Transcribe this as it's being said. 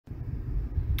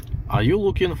Are you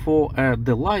looking for a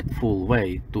delightful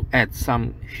way to add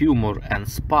some humor and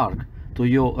spark to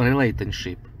your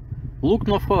relationship? Look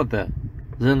no further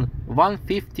than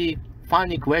 150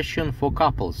 Funny Questions for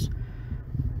Couples.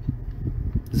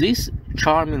 This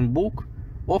charming book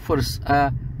offers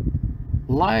a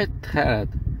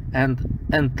light-hearted and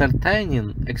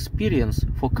entertaining experience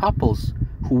for couples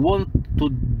who want to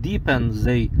deepen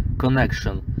their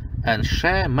connection and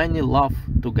share many laughs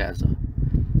together.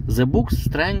 The book's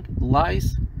strength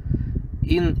lies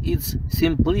in its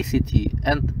simplicity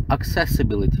and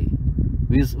accessibility.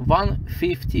 With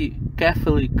 150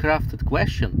 carefully crafted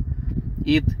questions,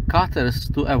 it caters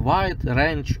to a wide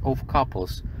range of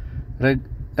couples,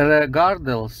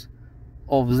 regardless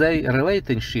of their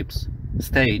relationships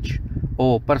stage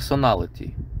or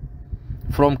personality.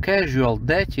 From casual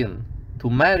dating to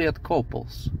married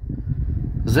couples,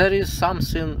 there is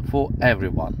something for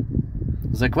everyone.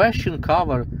 The questions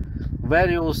cover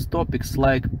various topics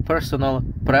like personal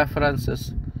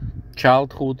preferences,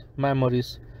 childhood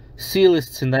memories, silly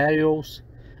scenarios,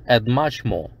 and much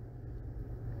more.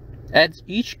 And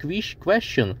each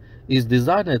question is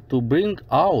designed to bring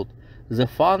out the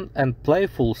fun and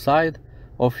playful side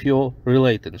of your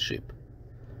relationship.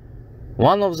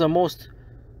 One of the most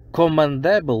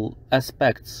commendable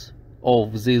aspects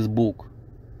of this book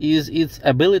is its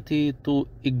ability to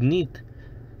ignite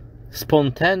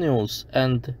spontaneous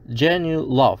and genuine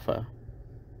laughter.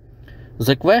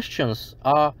 The questions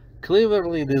are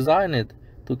cleverly designed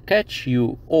to catch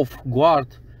you off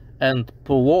guard and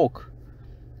provoke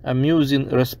amusing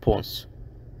response.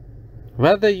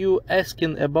 Whether you're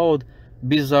asking about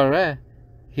bizarre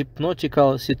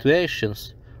hypnotical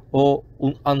situations or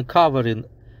uncovering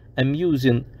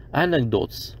amusing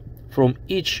anecdotes from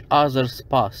each other's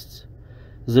pasts,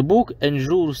 the book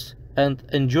ensures an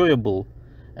enjoyable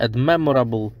and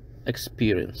memorable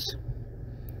experience.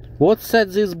 What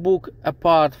sets this book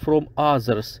apart from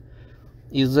others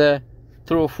is a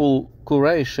thoughtful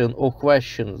curation of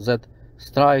questions that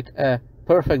strike a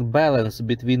perfect balance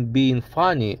between being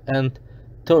funny and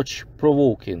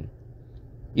thought-provoking.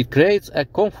 It creates a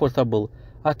comfortable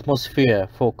atmosphere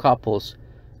for couples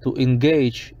to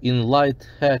engage in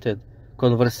light-hearted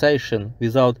conversation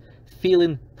without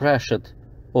feeling pressured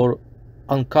or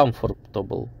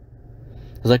uncomfortable.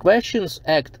 The questions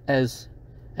act as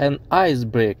an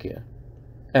icebreaker,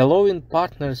 allowing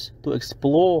partners to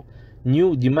explore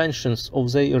new dimensions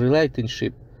of their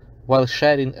relationship while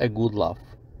sharing a good laugh.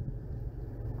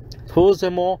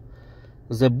 Furthermore,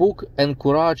 the book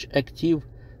encourages active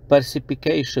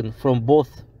participation from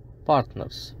both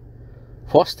partners,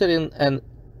 fostering an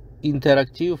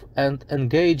interactive and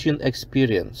engaging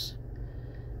experience.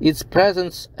 It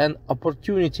presents an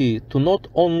opportunity to not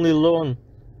only learn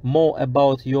more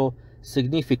about your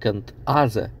significant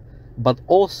other, but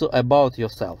also about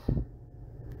yourself.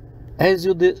 As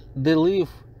you delve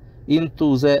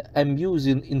into the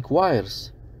amusing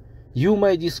inquiries, you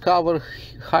may discover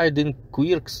hidden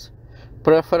quirks,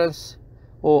 preferences,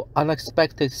 or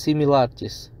unexpected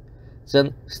similarities,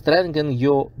 then strengthen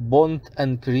your bond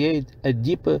and create a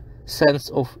deeper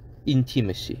sense of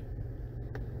intimacy.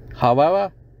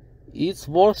 However, it's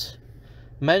worth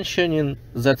mentioning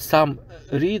that some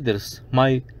readers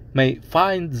may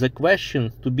find the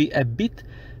questions to be a bit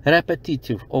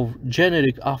repetitive or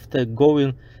generic after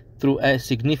going through a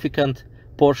significant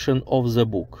portion of the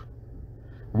book.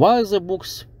 While the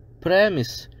book's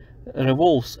premise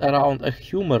revolves around a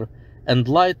humor and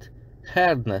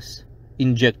light-heartedness,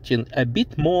 injecting a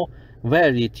bit more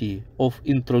variety of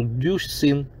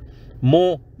introducing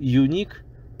more unique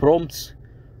prompts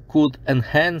could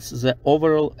enhance the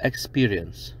overall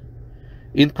experience.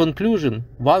 In conclusion,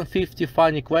 150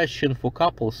 Funny Questions for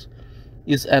Couples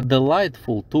is a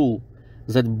delightful tool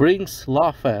that brings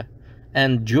laughter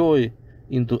and joy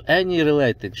into any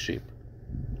relationship.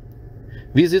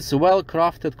 With its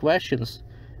well-crafted questions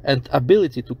and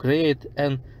ability to create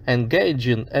an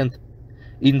engaging and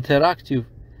interactive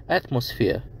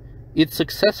atmosphere, it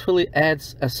successfully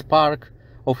adds a spark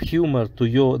of humor to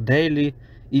your daily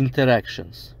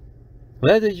interactions.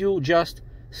 Whether you just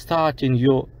starting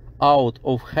your out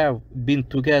or have been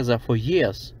together for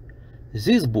years,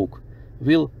 this book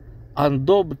will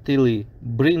undoubtedly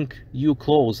bring you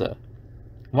closer,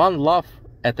 one laugh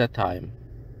at a time.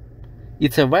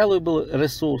 It's a valuable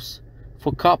resource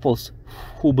for couples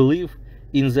who believe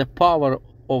in the power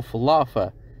of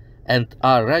laughter and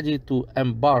are ready to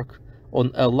embark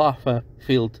on a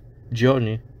laughter-filled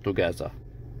journey together.